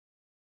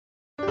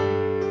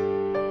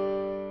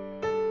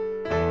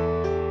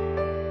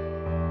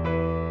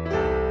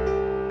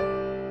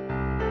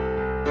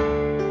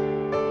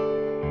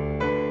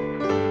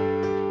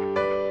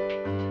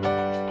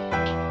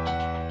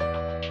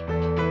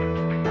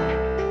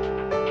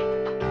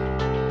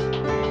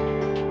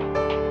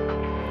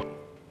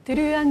トゥ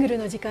ルーアングル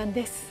の時間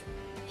です。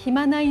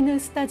暇な犬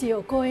スタジ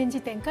オ高円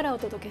寺店からお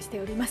届けして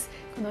おります。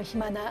この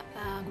暇な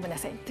ごめんな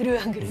さい、トゥル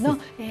ーアングルの、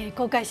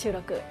公開収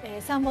録、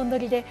3本撮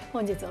りで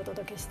本日お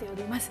届けしてお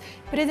ります。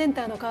プレゼン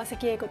ターの川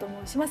崎英子と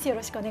申します。よ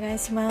ろしくお願い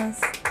しま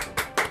す。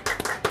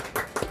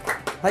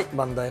はい、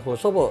万代法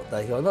書房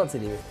代表の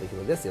釣り上ひ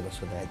ろです。よろし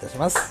くお願いいたし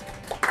ます。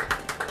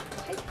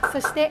はい、そ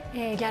して、ギ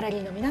ャラリ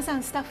ーの皆さ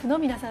ん、スタッフの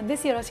皆さんで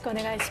す。よろしくお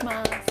願いし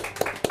ます。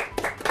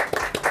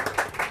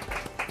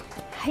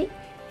はい。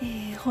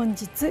本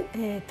日、ト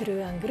ゥ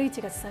ルーアングル1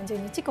月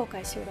30日公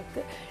開収録、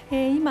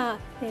今、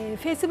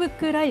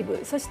Facebook ライ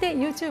ブそして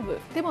YouTube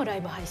でもラ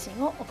イブ配信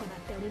を行っ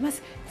ておりま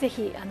す。ぜ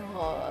ひ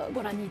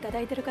ご覧にいた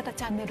だいている方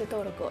チャンネル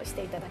登録をし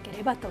ていただけ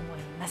ればと思い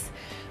ます。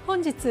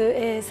本日、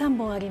3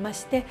本ありま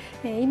して、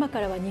今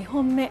からは2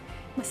本目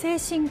精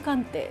神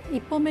鑑定、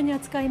1本目に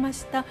扱いま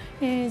した、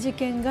事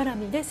件絡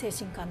みで精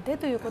神鑑定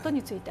ということ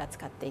について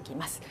扱っていき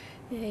ます。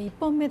1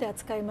本目で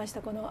扱いまし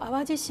たこの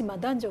淡路島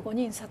男女5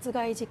人殺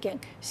害事件、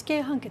死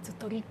刑判決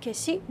取り消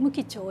し無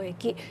期懲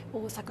役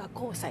大阪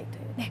高裁と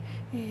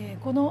いうね、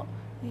この、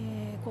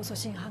控訴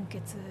審判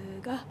決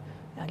が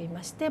あり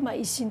まして、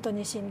1審と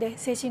2審で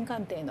精神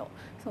鑑定の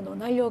その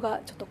内容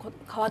がちょっと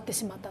変わって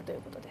しまったとい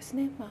うことです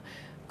ね。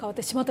変わっ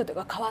てしまったという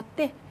か変わっ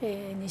て、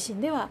2審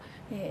では、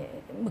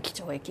無期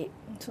懲役、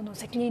その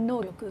責任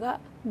能力が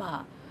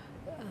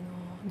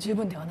十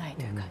分ではない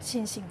というか、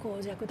心神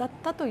耗弱だっ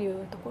たとい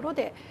うところ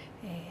で、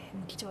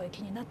無期懲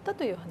役になった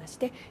という話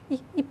で、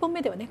1本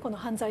目ではねこの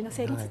犯罪の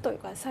成立という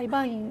か、裁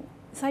判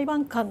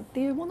官って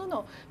いうもの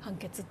の判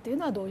決っていう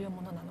のはどういう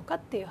ものなのかっ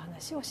ていう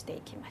話をして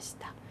いきまし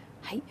た。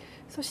はい、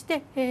そし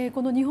て、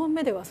この2本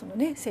目ではその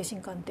ね精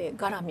神鑑定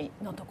絡み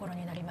のところ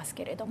になります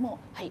けれども、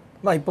はい、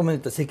1本目で言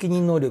うと責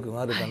任能力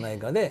があるかない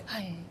かで、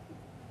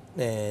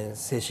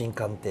精神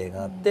鑑定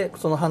があって、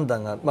その判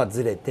断が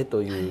ずれて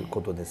という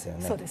ことですよ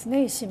ね。そうですね。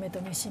1審目と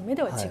2審目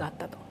では違っ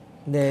たと。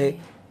で、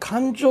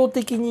感情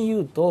的に言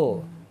う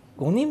と、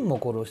5人も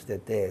殺して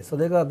て、そ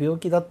れが病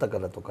気だったか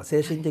らとか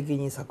精神的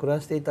に錯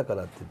乱していたか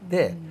らって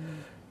言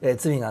って、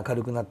罪が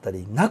軽くなった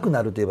りなく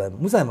なるという場合も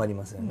無罪もあり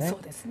ますよね。そ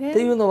うですね。って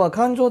いうのは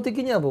感情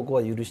的には僕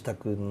は許した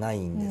くない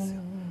んです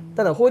よ。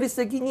ただ法律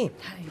的に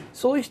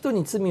そういう人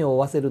に罪を負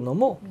わせるの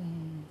も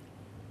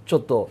ちょ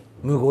っと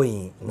むご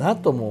いな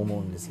とも思う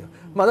んですよ。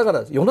だか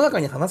ら世の中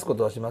に話すこ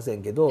とはしませ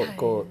んけど、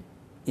こ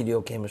う医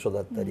療刑務所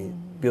だったり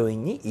病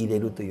院に入れ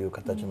るという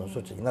形の処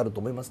置になると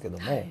思いますけど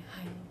も、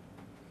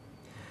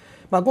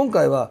今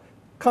回は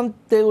鑑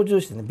定を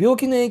重視して、病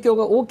気の影響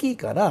が大きい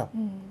から、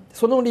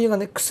その理由が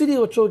ね、薬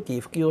を長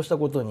期服用した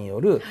ことによ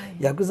る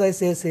薬剤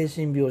性精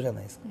神病じゃな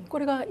いですか。こ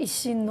れが1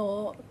審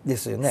の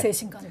精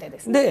神鑑定で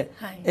すね。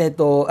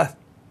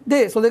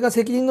で、それが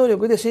責任能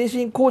力で心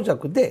身耗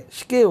弱で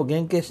死刑を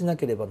減刑しな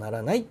ければな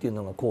らないっていう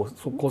のが控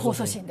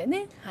訴審で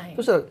ね。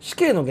そしたら死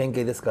刑の減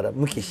刑ですから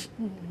無期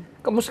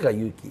かもしくは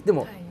有期で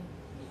も、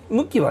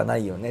無期はな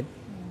いよね、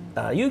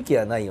有期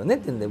はないよねっ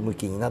ていうんで無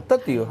期になった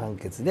という判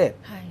決で、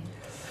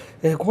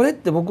これっ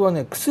て僕は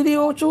ね、薬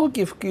を長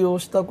期服用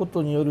したこ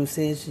とによる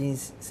精神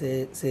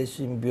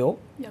病、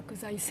薬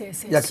剤性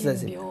精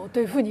神病と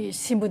いうふうに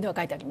新聞では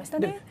書いてありました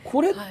ね。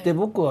これって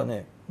僕は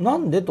ね、な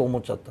んでと思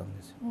っちゃったん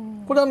ですよ。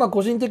これは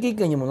個人的意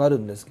見にもなる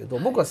んですけど、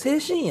僕は精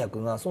神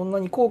薬がそんな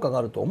に効果が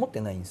あると思って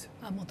ないんですよ。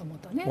もとも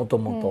とね。もと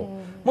も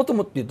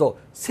と言うと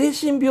精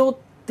神病っ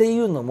てい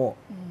うのも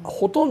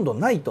ほとんど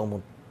ないと思っ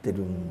てる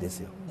んです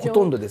よ。ほ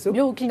とんどですよ。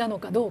病気なの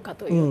かどうか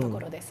というとこ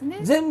ろですね。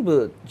全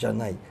部じゃ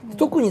ない。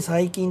特に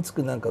最近つ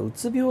くう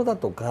つ病だ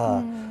と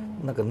か、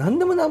何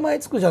でも名前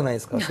つくじゃないで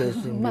すか、精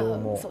神病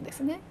も。そうで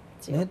すね。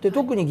で、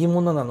特に疑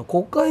問なのは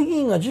国会議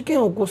員が事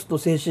件を起こすと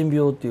精神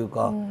病っていう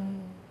か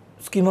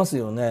つきます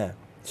よね、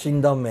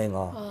診断名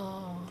が。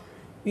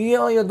い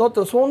やいや、だっ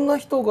てそんな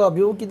人が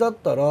病気だっ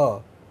たら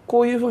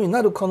こういうふうに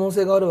なる可能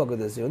性があるわけ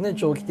ですよね、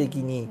長期的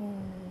に。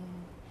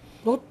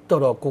だった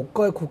ら国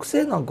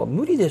政なんか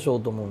無理でしょ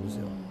うと思うんです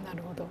よ。な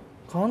るほど。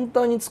簡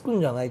単につくん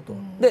じゃないと。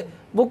で、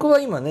僕は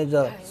今ね、じ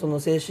ゃあそ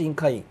の精神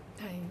科医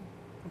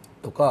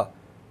とか、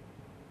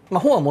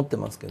本は持って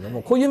ますけど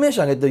も、固有名詞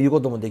挙げて言うこ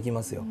ともでき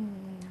ますよ。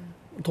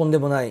とんで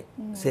もない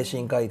精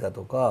神科医だ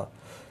とか、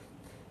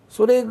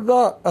それ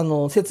が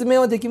説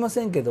明はできま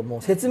せんけども、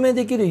説明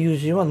できる友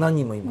人は何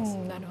人もいます。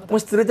も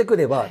し連れてく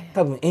れば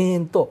多分延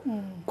々と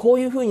こ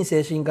ういうふうに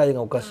精神科医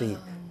がおかしい、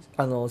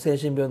精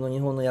神病の日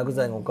本の薬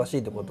剤がおかしい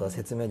ってことは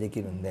説明でき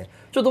るんで、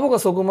ちょっと僕は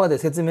そこまで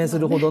説明す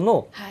るほど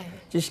の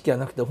知識は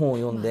なくて、本を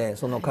読んで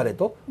その彼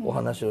とお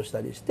話をした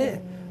りし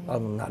て、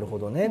なるほ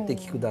どねって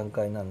聞く段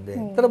階なんで、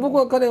ただ僕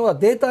は彼は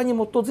データに基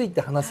づい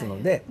て話す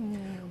ので、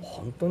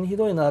本当にひ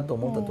どいなと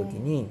思った時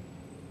に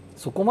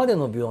そこまで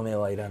の病名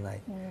はいらな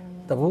い。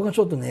だ僕がち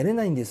ょっと寝れ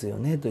ないんですよ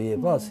ねと言え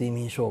ば、睡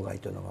眠障害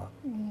というのが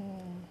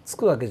つ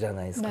くわけじゃ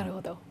ないですか。なる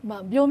ほど。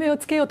病名を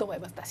つけようと思え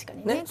ば確か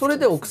にね。それ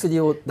でお薬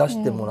を出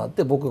してもらっ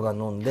て僕が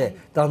飲んで、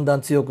だんだ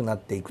ん強くなっ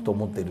ていくと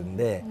思ってるん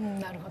で、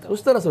そ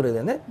したらそれ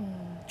でね、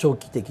長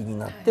期的に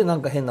なってな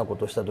んか変なこ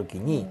とした時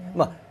に、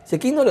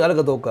責任能力ある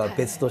かどうかは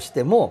別とし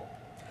ても、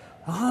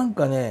なん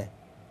かね、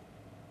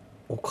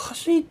おか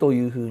しいと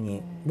いうふう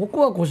に僕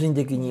は個人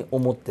的に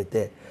思って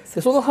て、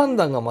でその判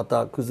断がま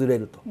た崩れ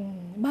ると。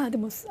まあで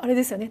もあれ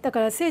ですよね、だか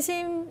ら精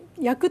神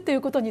薬とい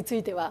うことにつ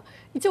いては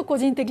一応個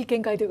人的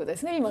見解ということで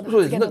すね、今の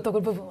発言のとこ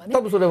ろ部分はね。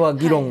多分それは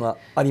議論が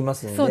ありま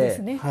すので、そうで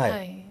すね、は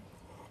い、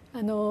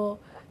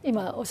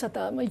今おっしゃっ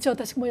た、一応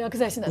私も薬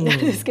剤師なんであ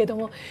れですけれど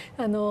も、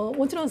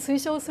もちろん推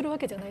奨するわ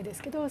けじゃないで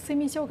すけど、睡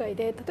眠障害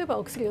で例えば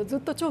お薬をずっ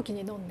と長期に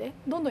飲んで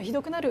どんどんひ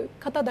どくなる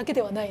方だけ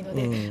ではないの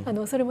で、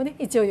それもね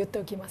一応言って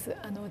おきます。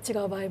違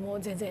う場合も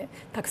全然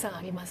たくさん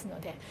あります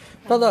ので。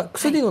ただ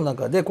薬の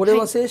中でこれ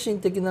は精神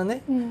的な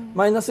ね、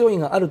マイナス要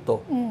因がある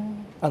と、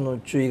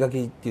注意書き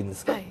っていうんで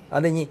すか、あ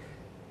れに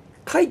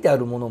書いてあ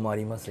るものもあ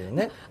りますよ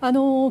ね。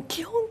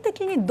基本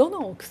的にど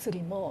のお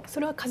薬も、そ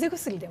れは風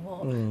邪薬で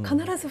も必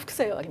ず副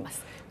作用ありま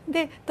す。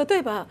で例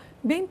えば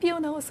便秘を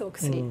治すお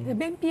薬、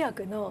便秘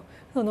薬の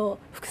その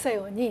副作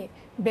用に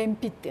便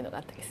秘っていうのが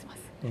あったりしま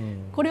す。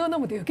これを飲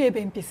むと余計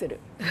便秘する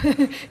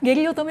下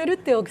痢を止めるっ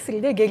ていうお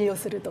薬で下痢を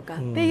するとかっ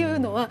ていう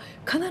のは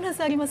必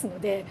ずありますの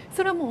で、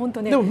それはもう本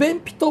当ね。でも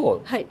便秘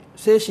と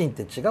精神っ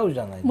て違うじ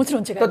ゃないですか。もちろ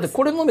ん違います。だって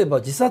これ飲めば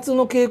自殺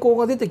の傾向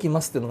が出てきま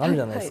すっていうのがある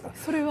じゃないですか。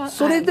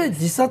それで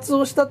自殺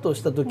をしたと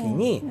した時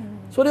に、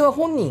それは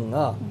本人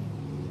が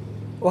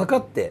分か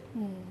って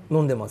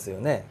飲んでますよ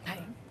ね。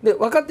で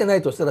分かってな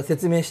いとしたら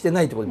説明して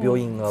ないってことで、病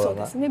院側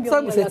が最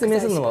後説明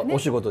するのがお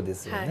仕事で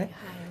すよね。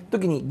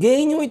時に原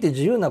因において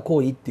自由な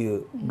行為ってい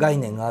う概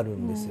念がある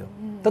んですよ。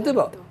例え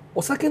ば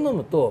お酒飲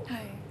むと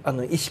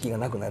意識が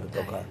なくなる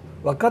とか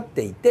分かっ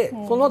ていて、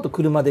その後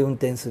車で運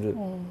転する、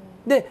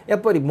でや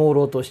っぱり朦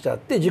朧としちゃっ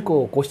て事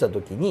故を起こした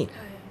時に、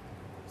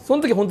そ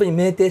の時本当に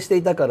酩酊して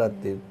いたからっ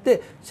て言っ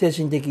て精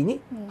神的に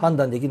判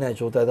断できない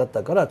状態だっ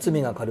たから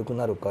罪が軽く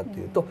なるかって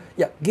いうと、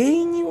いや原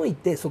因におい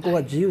てそこ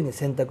は自由に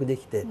選択で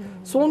きて、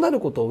そうなる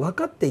ことを分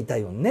かっていた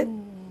よね、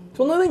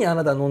その上にあ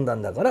なた飲んだ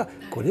んだから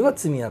これは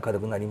罪は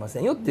軽くなりま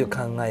せんよっていう考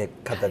え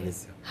方で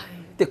すよ。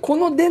でこ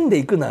の伝で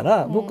いくな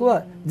ら僕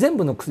は全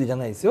部の薬じゃ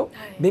ないですよ、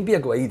便秘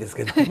薬はいいです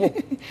けども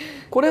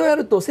これをや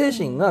ると精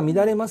神が乱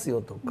れますよ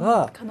と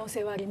か可能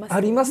性はあ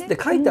りますって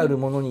書いてある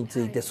ものに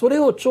ついて、それ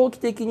を長期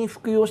的に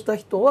服用した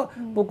人は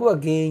僕は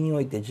原因に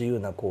おいて自由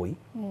な行為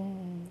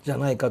じゃ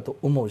ないかと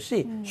思う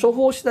し、処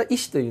方した医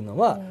師というの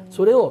は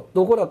それを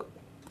どこら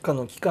か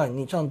の機関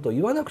にちゃんと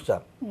言わなくち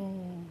ゃ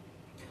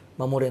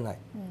守れない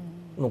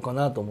のか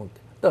なと思って。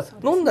だか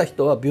ら飲んだ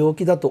人は病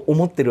気だと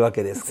思ってるわ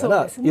けですか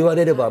ら、言わ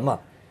れればま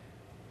あ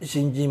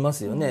信じま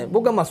すよね。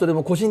僕はまあそれ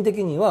も個人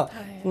的には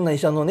そんな医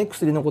者のね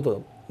薬のこと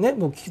をね、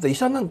僕聞くと医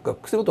者なんか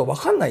薬のことは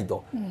分かんない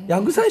と、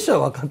薬剤師は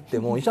分かって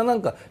も医者な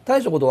んか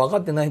大したこと分か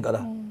ってないか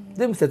ら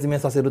全部説明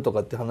させるとか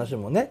って話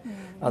もね、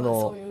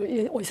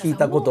聞い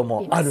たこと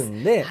もある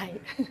んで、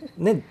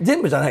ね、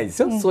全部じゃないで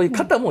すよ、そういう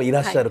方もい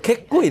らっしゃる、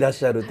結構いらっ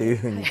しゃるという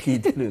ふうに聞い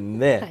てるん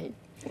で、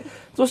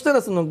そした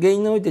らその原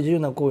因において自由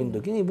な行為の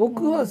時に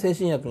僕は精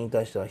神薬に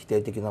対しては否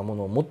定的なも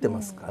のを持って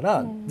ますか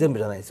ら、全部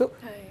じゃないですよ。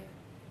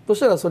そし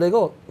たらそれ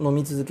が飲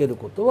み続ける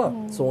ことは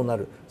そうな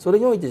る。それ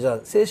においてじゃあ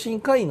精神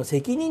科医の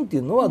責任ってい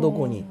うのはど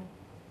こに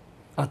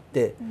あっ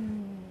て、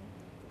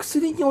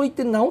薬におい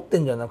て治って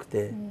んじゃなく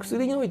て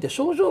薬において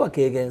症状は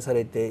軽減さ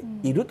れて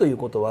いるという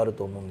ことはある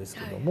と思うんです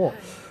けども、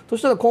そ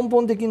したら根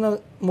本的な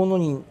もの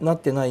になっ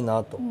てない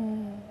なと。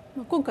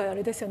今回あ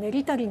れですよね、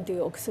リタリンとい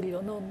うお薬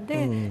を飲ん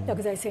で、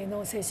薬剤性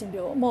の精神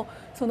病も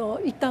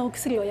一旦お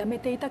薬をやめ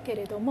ていたけ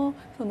れども、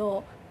そ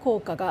の効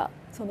果が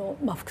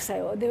副作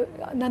用で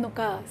なの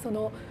か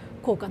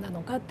効果な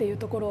のかっていう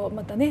ところを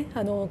またね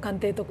鑑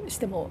定とし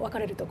ても分か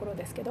れるところ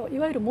ですけど、い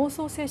わゆる妄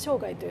想性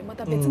障害というま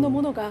た別の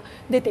ものが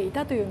出てい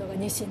たというのが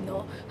2審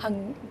の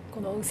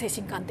この精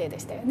神鑑定で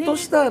したよね。と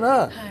した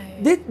ら、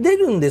出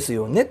るんです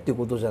よねっていう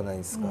ことじゃない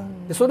ですか。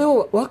でそれ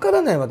を分か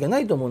らないわけな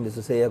いと思うんで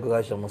す。製薬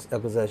会社も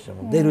薬剤師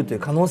も出るという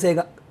可能性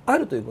があ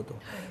るということ、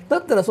だ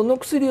ったらその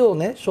薬を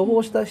ね処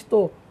方した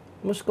人、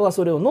もしくは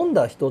それを飲ん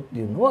だ人って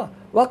いうのは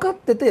分かっ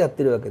ててやっ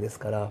てるわけです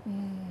から、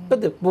だっ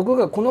て僕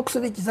がこの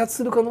薬自殺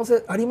する可能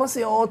性あります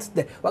よっつっ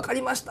て分か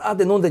りましたっ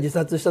て飲んで自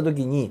殺した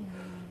時に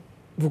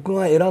僕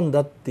が選ん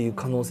だっていう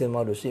可能性も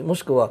あるし、も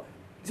しくは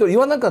それ言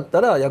わなかった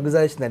ら薬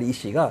剤師なり医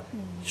師が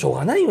しょう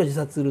がないよ自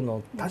殺する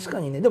の、確か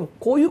にね、でも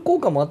こういう効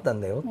果もあった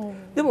んだよ、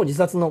でも自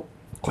殺の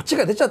こっち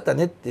が出ちゃった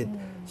ねって、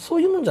そ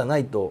ういうもんじゃな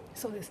いと。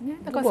そうですね、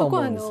だからそこ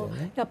は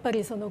やっぱ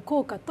りその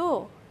効果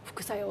と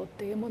副作用っ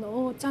ていうもの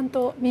をちゃん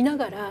と見な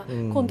がら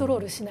コントロー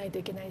ルしないと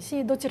いけない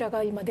し、どちら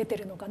が今出て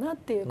るのかなっ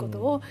ていうこと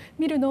を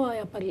見るのは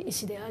やっぱり医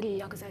師であり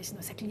薬剤師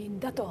の責任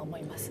だとは思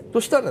います。そ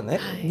したらね、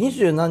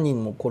20何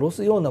人も殺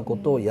すようなこ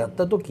とをやっ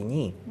た時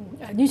に、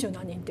20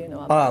何人っていうの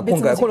は今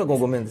回これは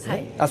ごめんです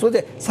ね、それ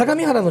で相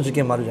模原の事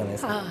件もあるじゃないで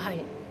すか。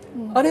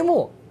あれ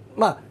も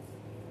まあ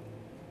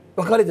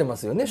分かれてま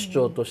すよね、主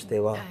張として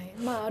は。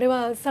あれ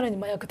はさらに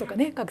麻薬とか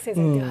ね覚醒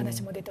剤っていう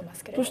話も出てま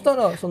すけれども、そした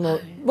ら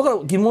僕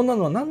は疑問な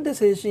のはなんで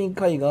精神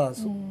科医が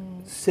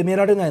責め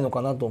られないの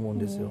かなと思うん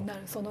ですよ。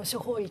その処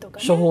方医とか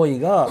ね。処方医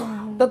が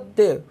だっ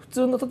て普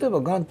通の例えば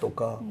がんと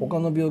か他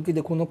の病気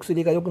でこの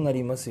薬が良くな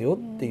りますよ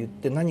って言っ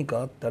て何か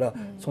あったら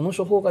その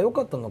処方が良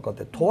かったのかっ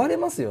て問われ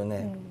ますよ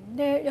ね。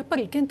でやっぱ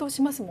り検討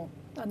しますもん。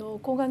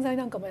抗がん剤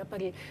なんかもやっぱ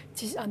り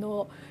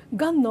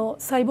がんの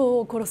細胞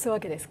を殺すわ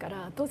けですか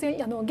ら、当然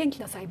元気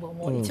な細胞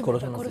も一部が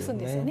殺すん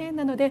ですよね。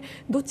なので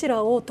どち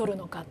らを取る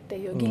のかって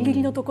いうギリギ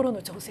リのところ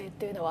の調整っ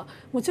ていうのは、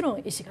もちろ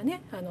ん医師が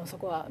ねそ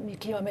こは見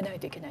極めない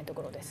といけないと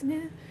ころです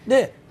ね。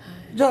で、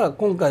じゃあ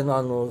今回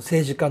の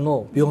政治家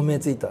の病名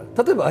ついた、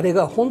例えばあれ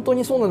が本当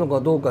にそうなのか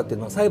どうかっていう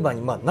のは裁判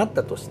になっ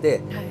たとし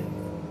て、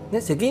ね、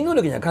責任能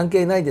力には関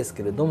係ないです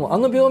けれども、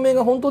病名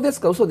が本当で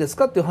すか嘘です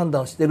かっていう判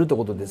断をしているって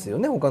ことですよ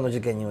ね、他の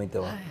事件において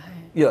は。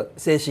いや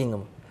精神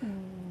の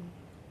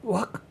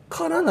分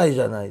からない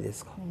じゃないで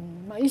すか。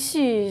医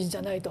師じ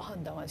ゃないと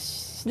判断は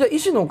じゃあ医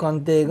師の鑑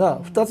定が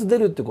2つ出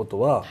るってこと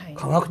は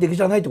科学的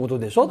じゃないってこと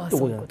でしょ、って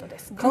ことじゃない。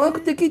科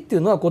学的ってい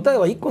うのは答え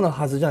は1個の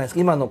はずじゃないです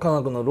か、今の科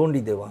学の論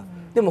理では。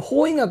でも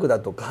法医学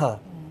だとか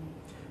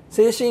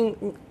精神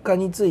科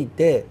につい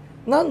て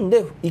なん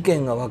で意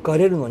見が分か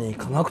れるのに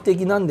科学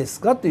的なんです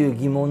かという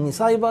疑問に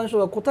裁判所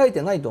は答え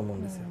てないと思う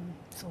んですよ。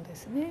そうで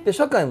すね。で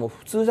社会も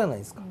普通じゃない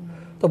ですか。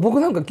僕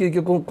なんか究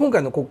極今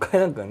回の国会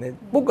なんかね、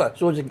僕は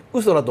正直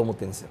嘘だと思っ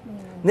てるんですよ。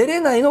寝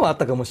れないのはあっ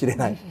たかもしれ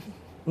ない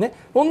ね、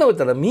そんなこと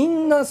言ったらみ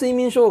んな睡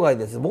眠障害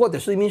です。僕だって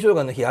睡眠障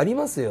害の日あり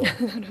ますよ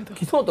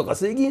昨日とか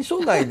睡眠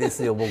障害で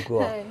すよ僕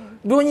は、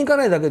病院に行か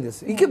ないだけで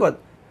す。行けば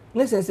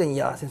ね、先生に「い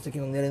や先生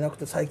昨日寝れなく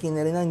て最近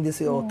寝れないんで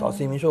すよ」と「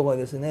睡眠障害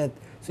ですね、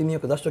睡眠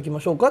薬出しておき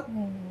ましょうか」って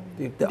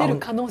言って「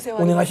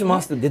お願いし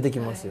ます」って出てき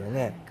ますよ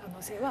ね。可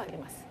能性はあり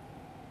ます。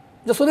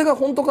じゃあそれが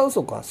本当か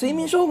嘘か、睡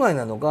眠障害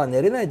なのか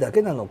寝れないだ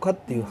けなのかっ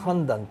ていう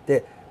判断っ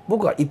て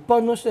僕は一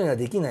般の人には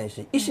できない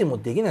し医師も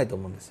できないと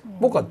思うんですよ。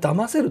僕は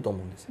騙せると思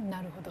うんですよ。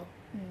なるほど。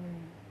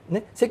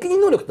ね、責任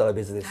能力とは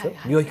別ですよ、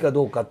病気か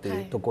どうかって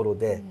いうところ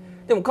で。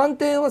でも鑑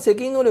定は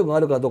責任能力があ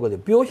るかどうかで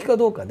病気か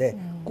どうかで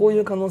こうい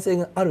う可能性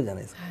があるじゃな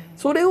いですか。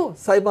それを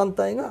裁判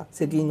隊が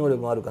責任能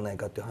力があるかない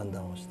かっていう判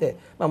断をして、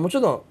もち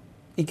ろん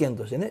意見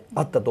としてね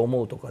あったと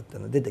思うとかっていう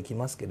のは出てき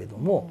ますけれど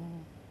も、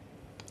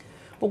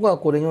僕は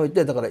これにおい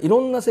てだからいろ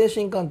んな精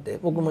神鑑定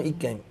僕も一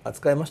件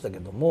扱いましたけ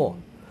ども、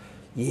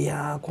い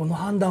やこの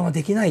判断は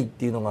できないっ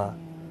ていうのが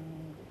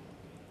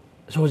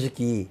正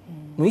直、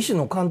もう医師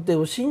の鑑定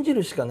を信じ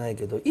るしかない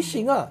けど、医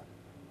師が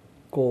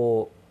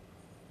こ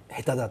う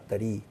下手だった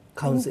り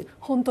カウンセリング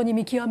本当に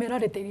見極めら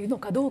れているの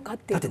かどうかっ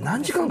ていう、だって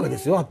何時間かで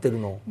すよ会ってる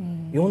の、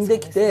呼んで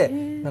きて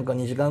なんか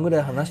2時間ぐら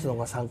い話したの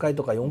が3回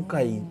とか4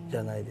回じ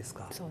ゃないです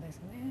か。そうです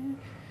ね。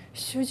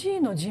主治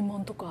医の尋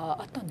問とか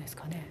あったんです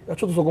かね。ちょっ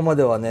とそこま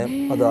では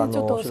ねまだ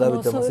調べ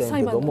てませ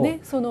んけども、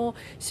その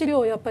資料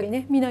をやっぱり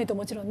ね見ないと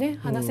もちろんね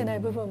話せない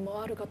部分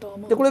もあるかとは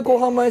思うので、これ公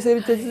判前整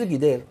理手続き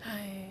で、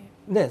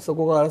ね、そ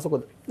こがあそ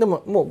こで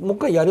ももう一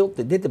回やるよっ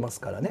て出てま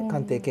すからね、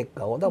鑑定結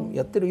果を多分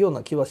やってるよう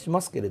な気はし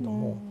ますけれど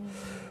も、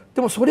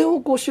でもそれ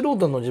をこう素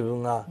人の自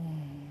分が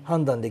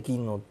判断できる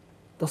の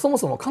そも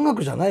そも科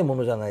学じゃないも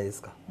のじゃないで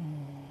すか。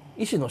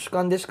医師の主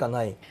観でしか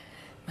ない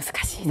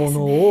も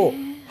のを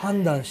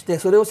判断して、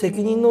それを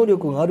責任能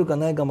力があるか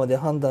ないかまで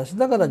判断し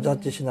ながらジャッ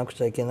ジしなく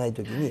ちゃいけない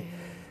時に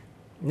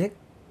ね、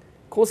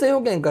公正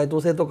要件回答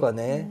性とか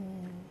ね、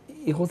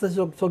違法性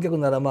償却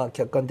なら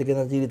客観的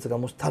な事実が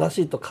もし正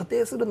しいと仮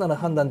定するなら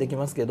判断でき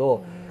ますけ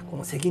ど、こ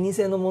の責任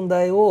性の問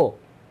題を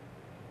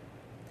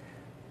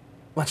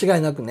間違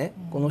いなくね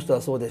この人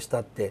はそうでし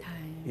たって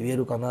言え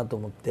るかなと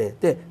思って、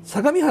で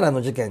相模原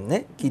の事件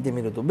ね聞いて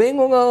みると弁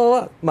護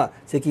側は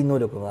責任能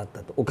力があっ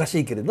たと、おかし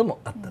いけれども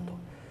あったと、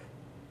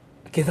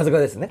検察側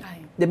ですね、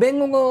で弁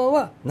護側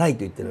はない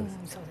と言ってるわけ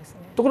です。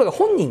ところが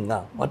本人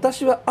が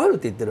私はあるっ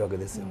て言ってるわけ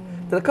ですよ。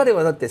ただ彼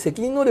はだって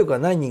責任能力が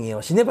ない人間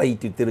は死ねばいいっ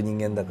て言ってる人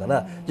間だか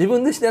ら自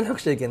分で死なな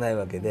くちゃいけない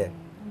わけで、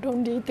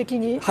論理的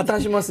に破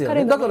綻しますよ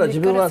ね。だから自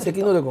分は責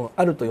任能力が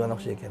あると言わな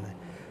くちゃいけない。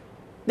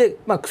で、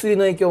薬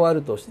の影響はあ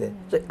るとして、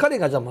彼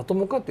がじゃあまと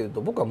もかというと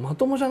僕はま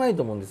ともじゃない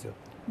と思うんですよ。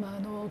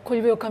小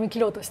指を噛み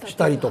切ろうとし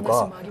たりと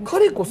か、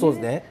彼こそ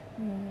ね、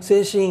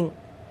精神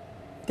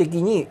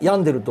的に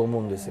病んでると思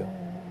うんですよ。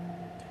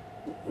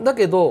だ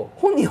けど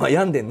本人は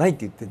病んでないって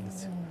言ってるんで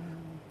すよ。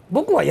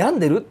僕は病ん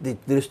でるって言っ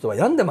てる人は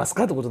病んでます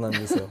かってことなん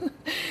ですよ。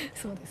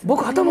そうですね、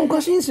僕頭おか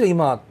しいんですよ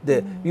今っ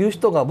ていう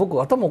人が僕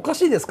頭おか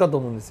しいですかと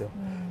思うんですよ。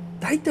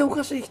大体お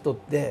かしい人っ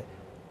て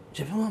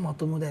自分はま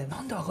ともで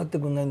なんで分かって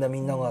くんないんだみ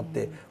んながっ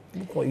て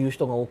僕は言う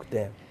人が多く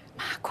て、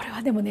これ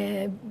はでも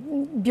ね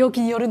病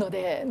気によるの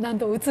で、なん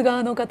と打つ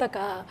側の方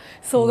か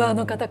総側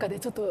の方かで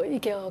ちょっと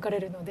意見は分かれ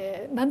るの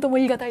で何とも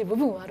言い難い部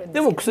分はあるんですけ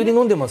ど、ね、でも薬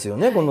飲んでますよ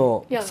ね、こ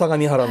の相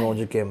模原の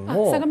事件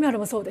も、相模原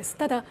もそうです。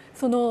ただ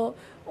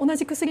同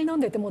じ薬飲ん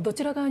でてもど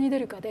ちら側に出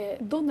るかで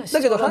どんな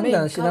だけど判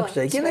断しなくち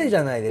ゃいけないじ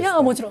ゃないですか。い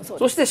やもちろんそうです。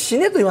そして死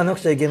ねと言わなく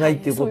ちゃいけないっ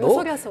ていうことを、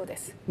そりゃそうで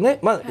すね、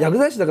薬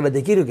剤師だから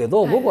できるけ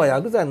ど、僕は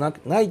薬剤な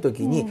い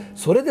時に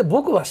それで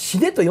僕は死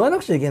ねと言わな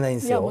くちゃいけないん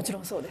ですよ。いやもちろ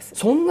んそうです。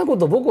そんなこ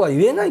と僕は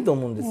言えないと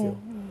思うんですよ。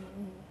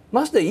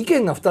まして意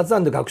見が2つあ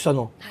るんで学者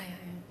の、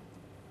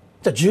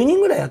じゃあ10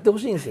人ぐらいやってほ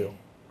しいんですよ。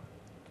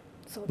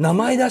名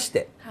前出し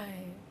て、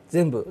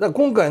全部。だから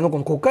今回のこ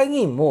の国会議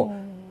員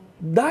も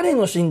誰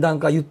の診断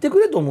か言ってく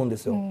れと思うんで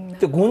すよ。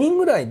で5人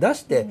ぐらい出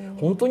して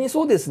本当に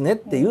そうですねっ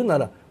て言うな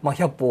ら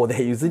100歩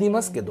で譲り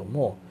ますけど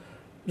も、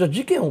じゃあ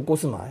事件を起こ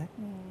す前、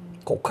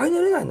国会に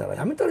出れないなら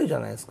やめたらいいじゃ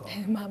ないですか。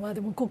まあまあ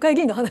でも国会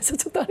議員の話は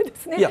ちょっとあれで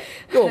すね。いや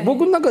でも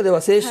僕の中で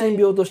は精神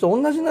病として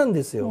同じなん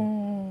ですよ。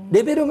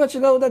レベルが違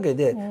うだけ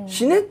で、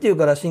死ねっていう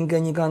から真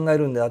剣に考え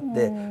るんであっ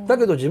て、だ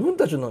けど自分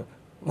たちの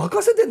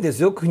任せてんで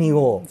すよ、国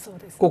を。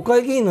国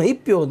会議員の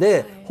1票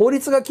で法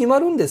律が決ま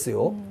るんです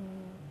よ。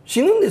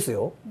死ぬんです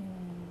よ。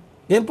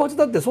原発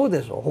だってそう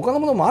でしょ。他の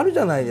ものもあるじ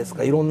ゃないです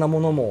か、いろんなも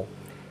のも。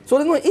そ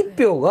れの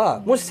1票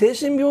がもし精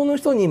神病の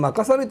人に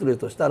任されてる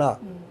としたら、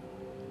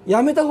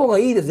やめた方が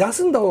いいです。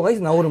休んだ方がいい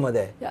です。治るま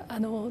で。いや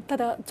た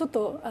だちょっ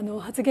と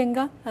発言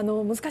が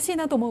難しい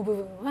なと思う部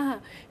分は、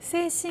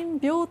精神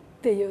病っ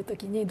ていう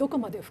時にどこ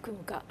まで含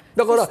むか。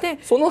だから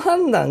その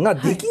判断が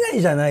できな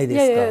いじゃない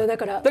です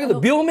か。だけ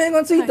ど病名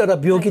がついたら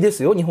病気で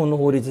すよ、日本の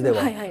法律で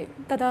は。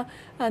ただ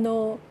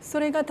そ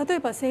れが例え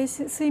ば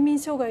睡眠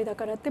障害だ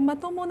からってま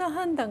ともな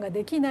判断が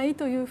できない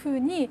というふう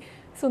に、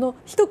その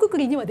一括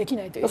りにはでき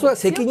ないという。それは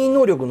責任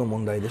能力の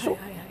問題でしょ。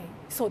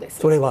そうです。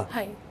それは。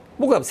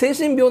僕は精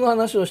神病の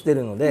話をしてい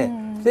るので、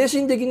精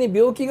神的に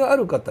病気があ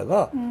る方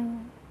が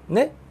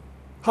ね、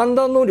判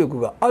断能力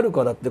がある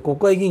からって国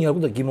会議員やるこ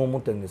とは疑問を持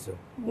ってるんですよ。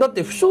だっ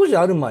て不祥事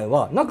ある前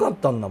はなかっ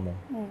たんだもん。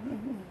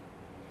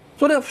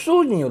それは不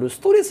祥事によるス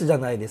トレスじゃ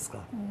ないですか。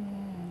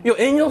いや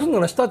遠慮するな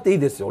らしたっていい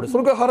ですよ。俺そ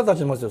れから腹立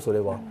ちますよ、それ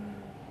は。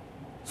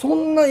そ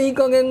んないい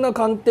加減な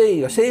鑑定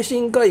医が、精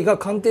神科医が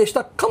鑑定し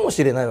たかも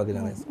しれないわけじ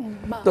ゃないですか。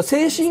だから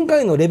精神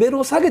科医のレベル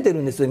を下げて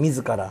るんですよ、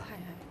自ら。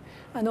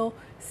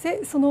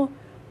その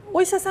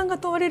お医者さんが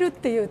問われるっ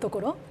ていうとこ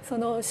ろ、そ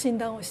の診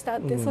断をした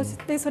って、そし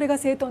てそれが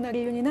正当な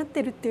理由になっ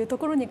てるっていうと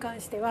ころに関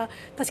しては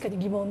確かに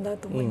疑問だ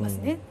と思います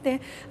ね。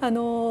で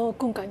今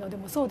回ので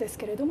もそうです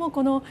けれども、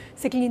この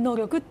責任能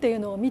力っていう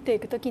のを見て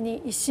いくとき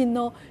に、一審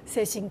の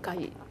精神科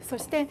医、そ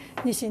して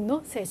二審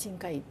の精神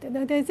科医って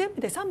で全部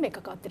で3名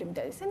関わってるみ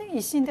たいですよね。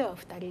一審では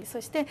2人、そ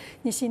して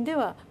二審で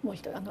はもう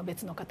一人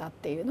別の方っ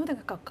ていうので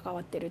関わ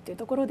ってるっていう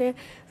ところで、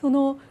そ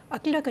の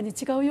明らかに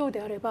違うよう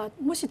であれば、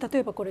もし例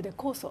えばこれで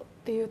控訴っ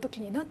ていう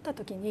時になった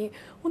時に、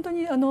本当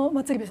に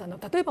鶴瓶さんの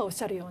例えばおっ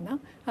しゃるような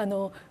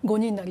5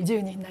人なり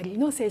10人なり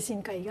の精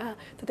神科医が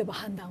例えば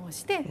判断を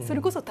して、それ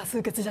こそ多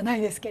数決じゃな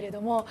いですけれ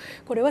ども、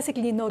これは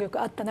責任能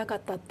力あったなか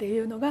ったってい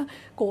うのが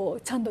こ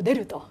うちゃんと出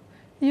ると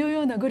いう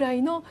ようなぐら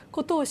いの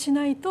ことをし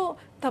ないと、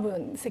多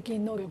分責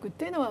任能力っ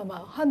ていうのは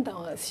判断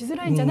はしづ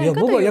らいんじゃないかと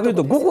いうところですね。僕は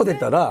逆に言うと5個出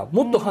たら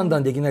もっと判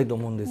断できないと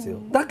思うんですよ。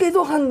だけ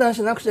ど判断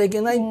しなくちゃい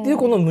けないっていう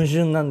この矛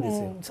盾なんで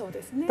すよ。そう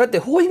ですね。だって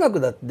法医学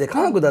だって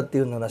科学だって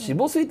いうなら死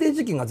亡推定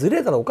時期がず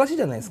れたらおかしい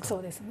じゃないですか。そ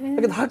うですね。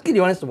だけどはっきり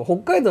言わない人も、北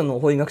海道の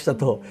法医学者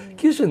と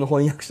九州の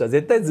法医学者は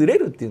絶対ずれ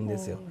るって言うんで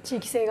すよ。地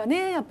域性が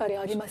ねやっぱり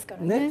ありますか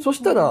らね。そ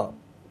したら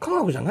科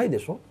学じゃないで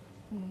しょ。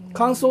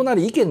感想な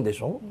り意見でし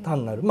ょ、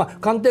単なる。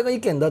鑑定が意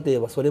見だといえ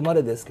ばそれま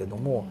でですけど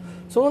も、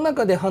その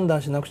中で判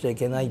断しなくちゃい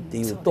けないって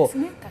いうと、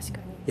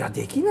いや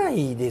できな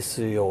いで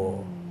すよ。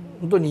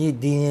本当に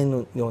DNA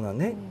のような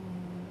ね、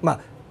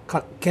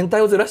検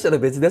体をずらしたら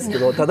別ですけ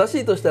ど、正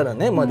しいとしたら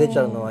ね、出ち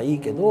ゃうのはいい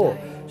けど、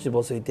死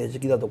亡推定時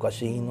期だとか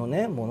死因の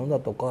ねものだ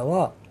とか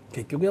は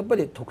結局やっぱ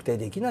り特定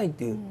できないっ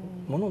ていう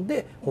もの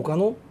で、他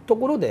のと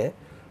ころで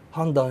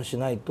判断し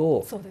ない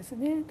と。そうです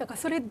ね。だから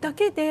それだ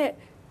け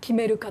で決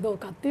めるかどう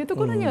かっていうと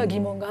ころには疑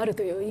問がある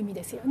という意味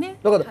ですよね。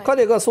だから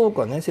彼がそう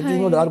かね、責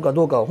任能力あるか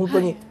どうかは本当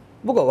に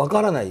僕は分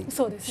からない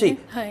し、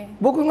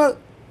僕が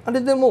あ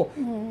れでも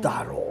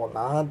だろう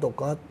なと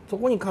か、そ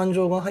こに感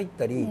情が入っ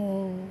たり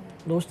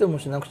どうしても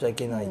しなくちゃい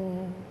けない。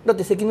だっ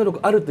て責任能力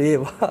あると言え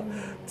ば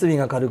罪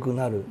が軽く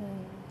なる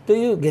と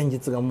いう現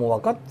実がもう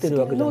分かってる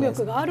わけじゃないで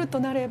すか。能力があると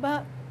なれ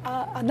ば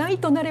ない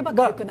となれば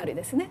軽くなる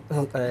ですね。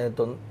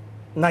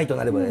ないと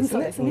なればです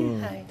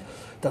ね。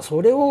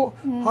それを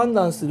判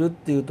断するっ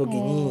ていう時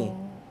に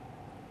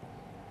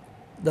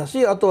だ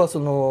し、あとはそ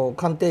の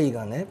鑑定医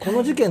がね、こ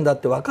の事件だっ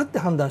て分かって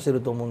判断して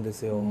ると思うんで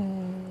すよ。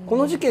こ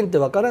の事件って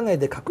分からない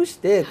で隠し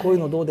てこういう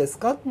のどうです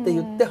かって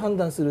言って判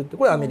断するって、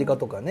これアメリカ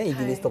とかねイ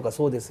ギリスとか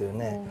そうですよ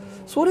ね。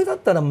それだっ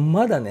たら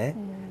まだね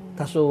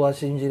多少は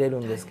信じれる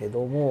んですけ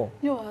ども、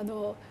要は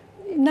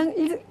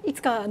い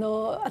つか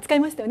扱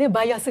いましたよね、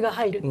バイアスが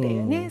入るってい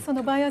うね。そ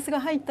のバイアス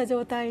が入った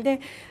状態で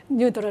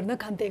ニュートラルな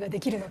鑑定がで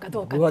きるのか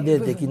どうかっていう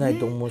部分ね。できない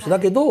と思うし、だ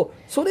けど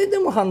それで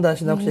も判断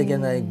しなくちゃいけ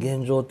ない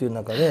現状という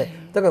中で、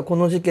だからこ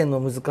の事件の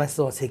難し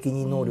さは責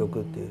任能力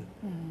っていう。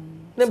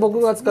で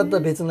僕が扱った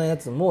別のや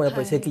つもやっ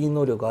ぱり責任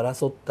能力を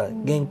争った原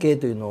型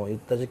というのを言っ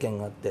た事件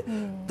があって、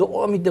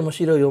どう見ても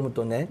資料を読む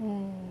とね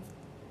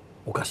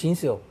おかしいんで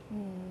すよ。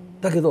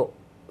だけど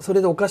そ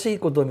れでおかしい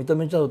ことを認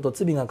めちゃうと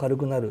罪が軽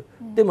くなる。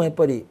でもやっ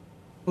ぱり、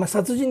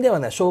殺人では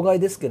ない傷害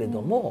ですけれ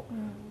ども、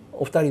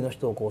お二人の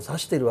人をこう刺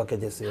してるわけ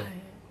ですよ。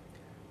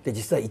で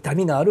実際痛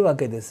みがあるわ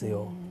けです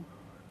よ。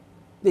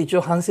で一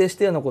応反省し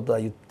たようなことは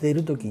言ってい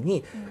る時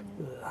に、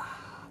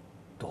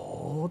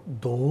ど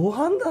う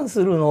判断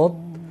するの、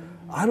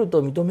ある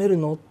と認める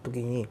の時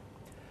に、い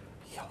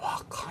や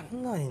分か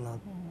んないな、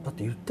だっ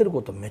て言ってる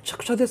ことめちゃ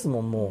くちゃですも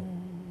ん。もう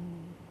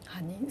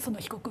犯人その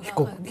被告被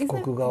側がですね、被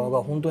告側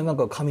が本当になん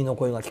か神の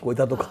声が聞こえ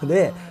たとか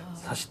で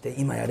刺して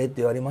今やれって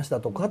言われました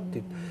とかっ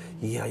て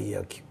いやい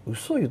や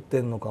嘘言って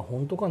んのか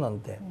本当かなん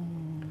て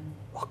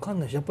分かん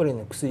ないし、やっぱり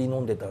ね薬飲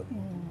んでたん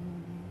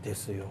で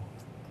すよ。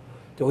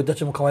で生い立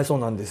ちもかわいそう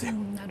なんですよ。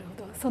なる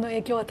ほど、その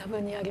影響は多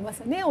分にあります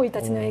よね。生い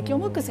立ちの影響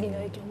も薬の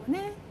影響も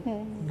ね。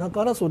だ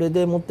からそれ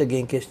でもって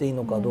減刑していい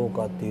のかどう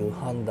かっていう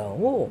判断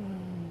を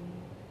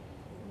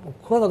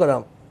僕はだか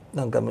ら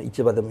何回も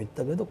市場でも言っ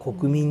たけど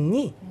国民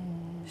に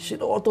素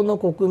人の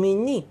国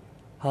民に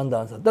判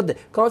断されだって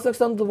川崎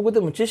さんと僕で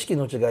も知識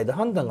の違いで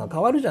判断が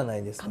変わるじゃな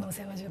いですか。可能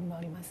性は十分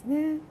あります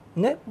ね。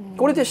ね、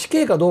これで死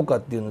刑かどうか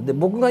っていうので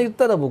僕が言っ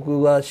たら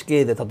僕は死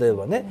刑で例え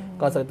ばね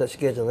川崎さん死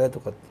刑じゃないと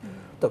か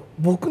だから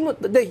僕の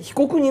で被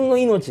告人の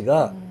命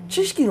が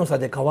知識の差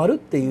で変わるっ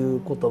ていう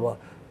ことは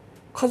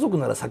家族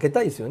なら避け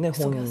たいですよね、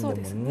本人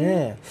でも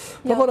ね。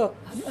だから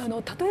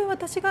たとえ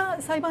私が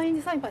裁判員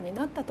裁判に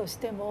なったとし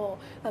ても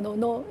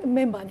の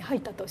メンバーに入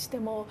ったとして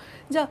も、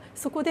じゃあ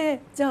そこ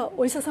でじゃあ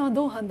お医者さんは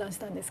どう判断し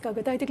たんですか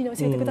具体的に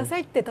教えてくださ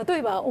いって例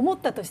えば思っ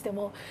たとして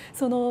も、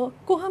その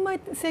公判前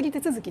整理手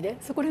続きで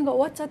そこら辺が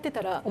終わっちゃって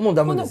たらもう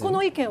ダメですよ。こ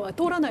の意見は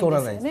通らないん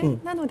ですよね。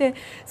なので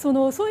そう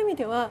いう意味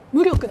では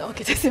無力なわ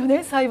けですよ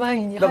ね、裁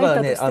判員に入った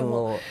として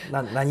も。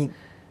だからね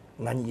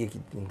何劇っ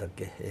て言うんだっ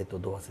け、ど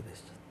忘れで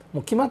した。も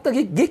う決まった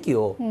劇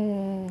を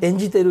演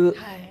じてる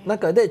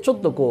中でちょっ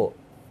とこ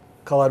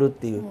う変わるっ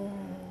ていう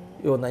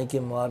ような意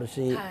見もある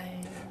し、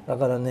だ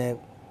からね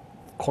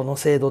この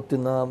制度ってい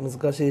うのは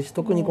難しいし、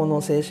特にこ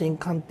の精神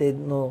鑑定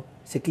の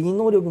責任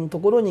能力のと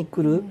ころに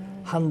来る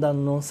判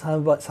断の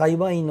裁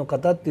判員の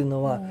方っていう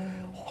のは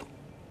本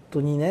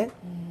当にね、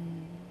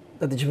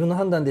だって自分の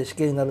判断で死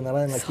刑になるなら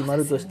ないが決ま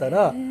るとした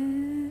ら、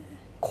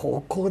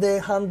ここ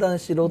で判断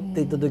しろって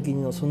言った時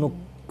のその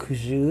苦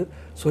渋、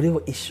それ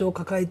を一生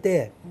抱え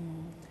て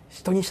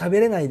人に喋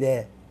れない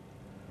で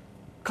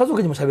家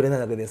族にも喋れない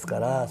わけですか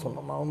ら、そ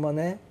のまんま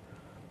ね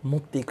持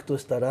っていくと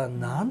したら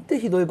なんて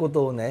ひどいこ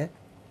とをね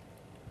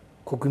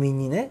国民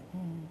にね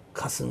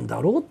課すん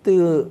だろうって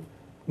いう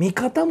見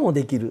方も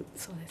できる。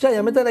じゃあ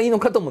やめたらいいの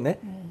かともね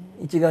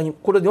一概に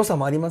これで良さ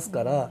もあります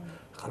から、だ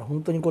から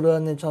本当にこれは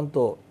ねちゃん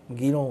と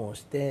議論を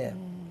して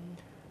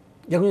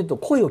逆に言うと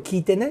声を聞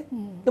いてね、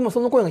でも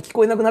その声が聞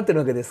こえなくなってる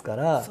わけですか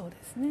ら、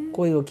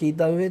声を聞い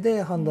た上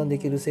で判断で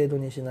きる制度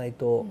にしない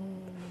と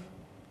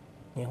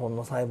日本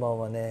の裁判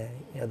はね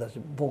嫌だし、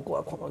僕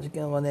はこの事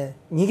件はね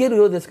逃げる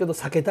ようですけど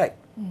避けたい、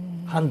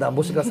判断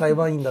もしが裁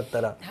判員だっ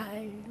たら、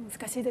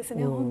難しいです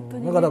ね本当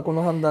にね。だからこ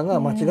の判断が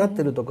間違っ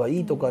てるとか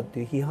いいとかっ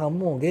ていう批判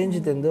も現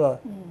時点では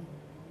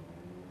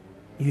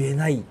言え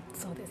ない。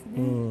そうです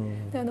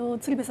ね。で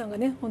鶴瓶さんが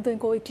ね本当に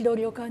こう憤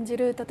りを感じ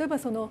る、例えば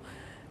その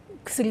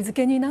薬漬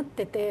けになっ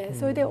てて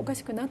それでおか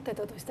しくなって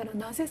たとしたら、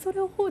なぜそ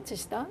れを放置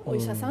したお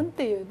医者さんっ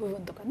ていう部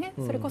分とかね、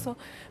それこそ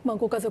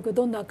ご家族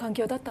どんな環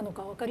境だったの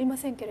か分かりま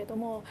せんけれど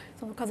も、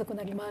その家族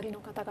なり周り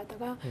の方々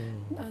が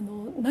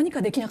何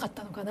かできなかっ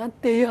たのかなっ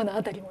ていうような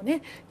あたりも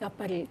ねやっ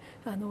ぱり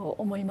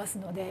思います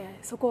ので、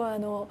そこは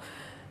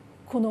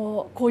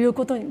こういう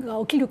ことが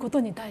起きること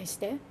に対し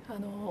て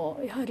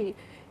やはり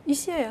医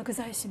師や薬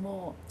剤師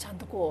もちゃん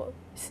とこ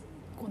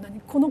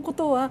のこ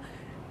とが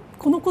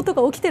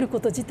起きてるこ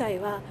と自体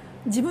は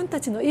自分た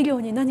ちの医療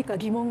に何か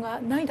疑問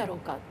がないだろう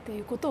かって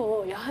いうこと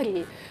をやは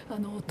り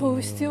問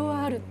う必要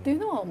はあるっていう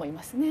のは思い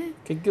ますね。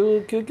結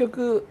局究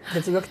極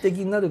哲学的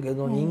になるけ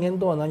ど、人間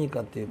とは何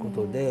かっていうこ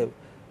とで、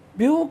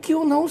病気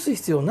を治す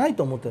必要ない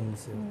と思ってるんで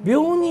すよ。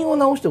病人を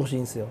治してほしいん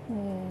ですよ。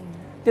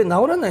で治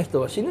らない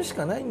人は死ぬし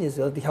かないんです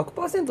よ。だって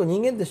 100%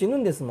 人間って死ぬ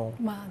んですも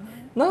ん。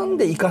なん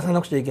で生かさ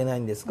なくちゃいけない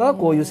んですか、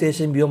こういう精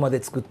神病ま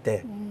で作っ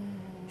て。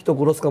人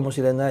殺すかも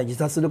しれない、自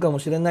殺するかも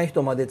しれない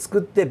人まで作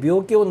って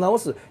病気を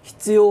治す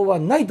必要は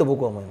ないと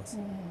僕は思います。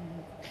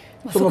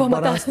その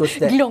バランスとし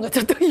て議論がち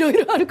ょっといろい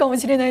ろあるかも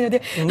しれないので、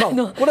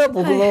これは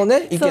僕の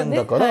ね意見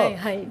だから、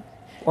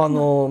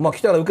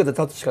来たら受けて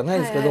立つしかな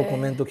いですけど、コ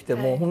メント来て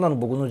もこんなの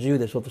僕の自由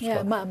でしょとし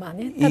か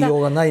言いよ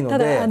うがないので、た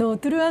だト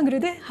ゥルーアングル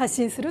で発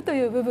信すると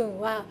いう部分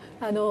は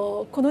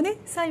このね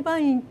裁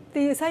判員って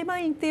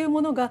いう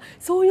ものが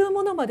そういう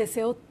ものまで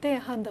背負って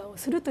判断を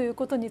するという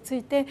ことにつ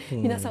いて、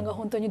皆さんが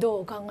本当にど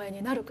うお考え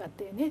になるかっ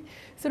ていうね、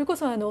それこ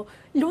そ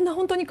いろんな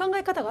本当に考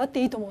え方があっ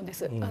ていいと思うんで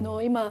す。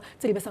今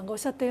鶴瓶さんがおっ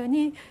しゃったよう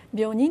に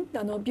病人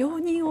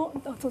を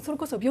それ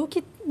こそ病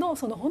気の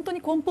本当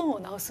に根本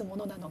を治すも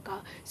のなの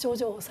か、症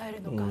状を抑え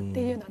るのかって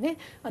いうようなね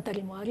あた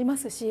りもありま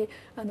すし、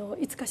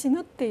いつか死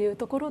ぬっていう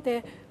ところ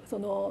で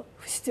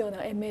不必要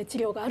な延命治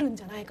療があるん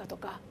じゃないかと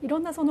か、いろ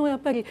んなやっ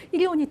ぱり医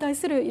療に対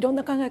するいろん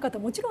な考え方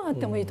もちろんあっ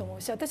てもいいと思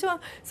うし、私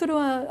はそれ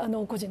は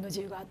個人の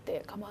自由があっ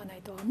て構わな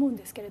いとは思うん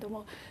ですけれど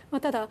も、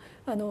ただ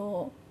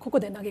ここ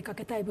で投げか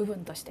けたい部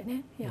分として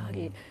ね、やは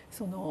り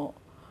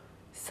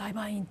裁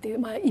判員ってい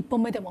う、1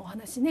本目でもお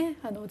話ね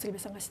鶴瓶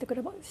さんがした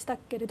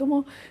けれど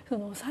も、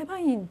裁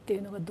判員ってい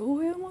うのがど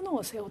ういうもの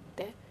を背負っ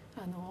て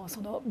そ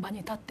の場に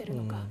立ってる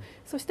のか、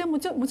そしても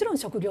ちろん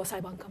職業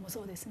裁判官も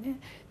そうですねっ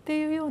て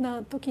いうよう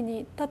な時に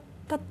立っ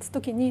立つ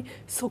時に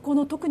そこ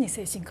の特に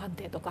精神鑑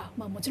定とか、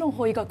もちろん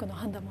法医学の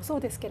判断もそ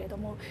うですけれど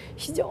も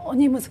非常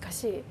に難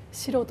しい、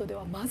素人で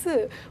はま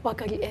ず分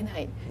かりえな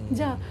い、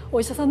じゃあ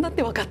お医者さんだっ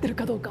て分かってる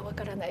かどうか分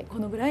からない、こ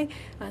のぐらい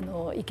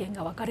意見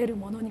が分かれる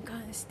ものに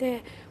関し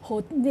て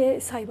法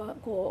で裁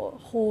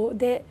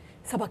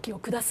きを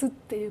下すっ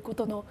ていうこ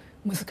との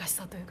難し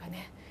さというか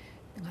ね、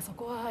なんかそ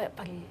こはやっ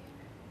ぱり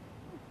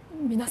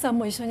皆さん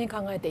も一緒に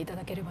考えていた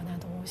だければな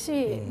と思う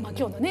し、今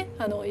日のね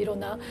いろん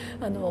な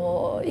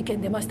意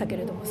見出ましたけ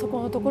れども、そこ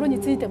のところ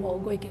についても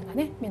ご意見が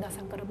ね皆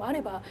さんからもあ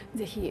れば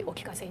ぜひお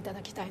聞かせいた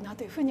だきたいな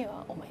というふうに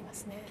は思いま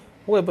すね。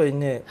僕やっぱり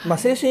ね、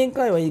精神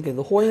科医はいいけ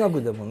ど法医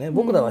学でもね、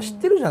僕らは知っ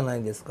てるじゃな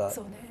いですか、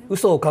そうね、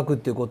嘘を書くっ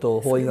ていうこと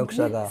を法医学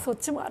者が、そっ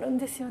ちもあるん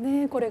ですよ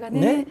ね、これが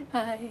ね。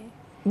はい、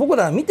僕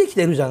らは見てき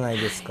てるじゃない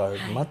ですか、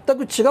全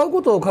く違う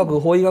ことを書く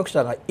法医学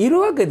者がい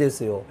るわけで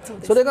すよ。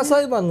それが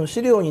裁判の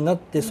資料になっ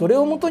てそれ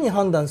をもとに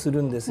判断す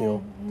るんですよ。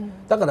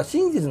だから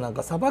真実なん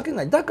か裁け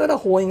ない。だから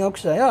法医学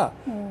者や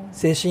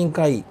精神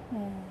科医、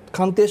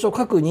鑑定書を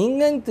書く人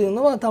間っていう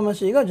のは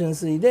魂が純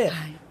粋で、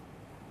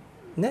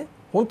ね、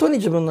本当に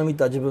自分の見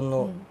た自分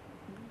の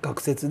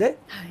学説で、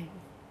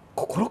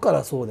心か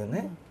らそうで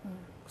ね、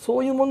そ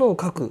ういうものを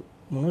書く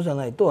ものじゃ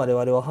ないと我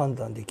々は判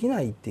断でき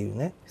ないっていう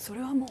ね。そ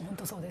れはもう本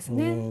当そうです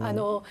ね。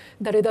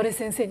誰々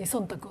先生に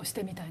忖度をし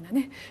てみたいな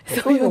ね、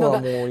そういうの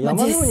が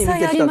実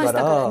際ありました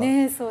から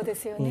ね。そうで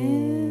すよ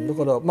ね。だ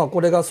から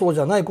これがそう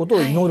じゃないこと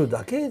を祈る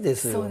だけで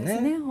すよね。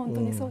そうですね。本当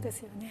にそうです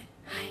よね。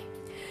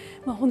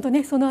本当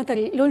ね、そのあた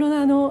りいろいろ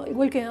な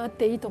ご意見あっ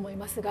ていいと思い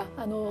ますが、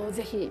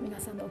ぜひ皆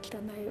さんの汚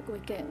いご意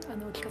見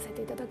聞かせ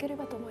ていただけれ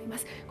ばと思いま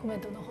す。コメン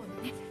トの方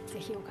にねぜ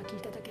ひお書き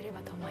いただければ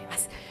と思いま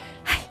す。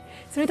はい、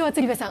それでは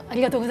鶴瓶さんあ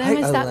りがとうござい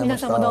ました。皆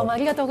様どうもあ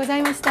りがとうござ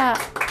いました。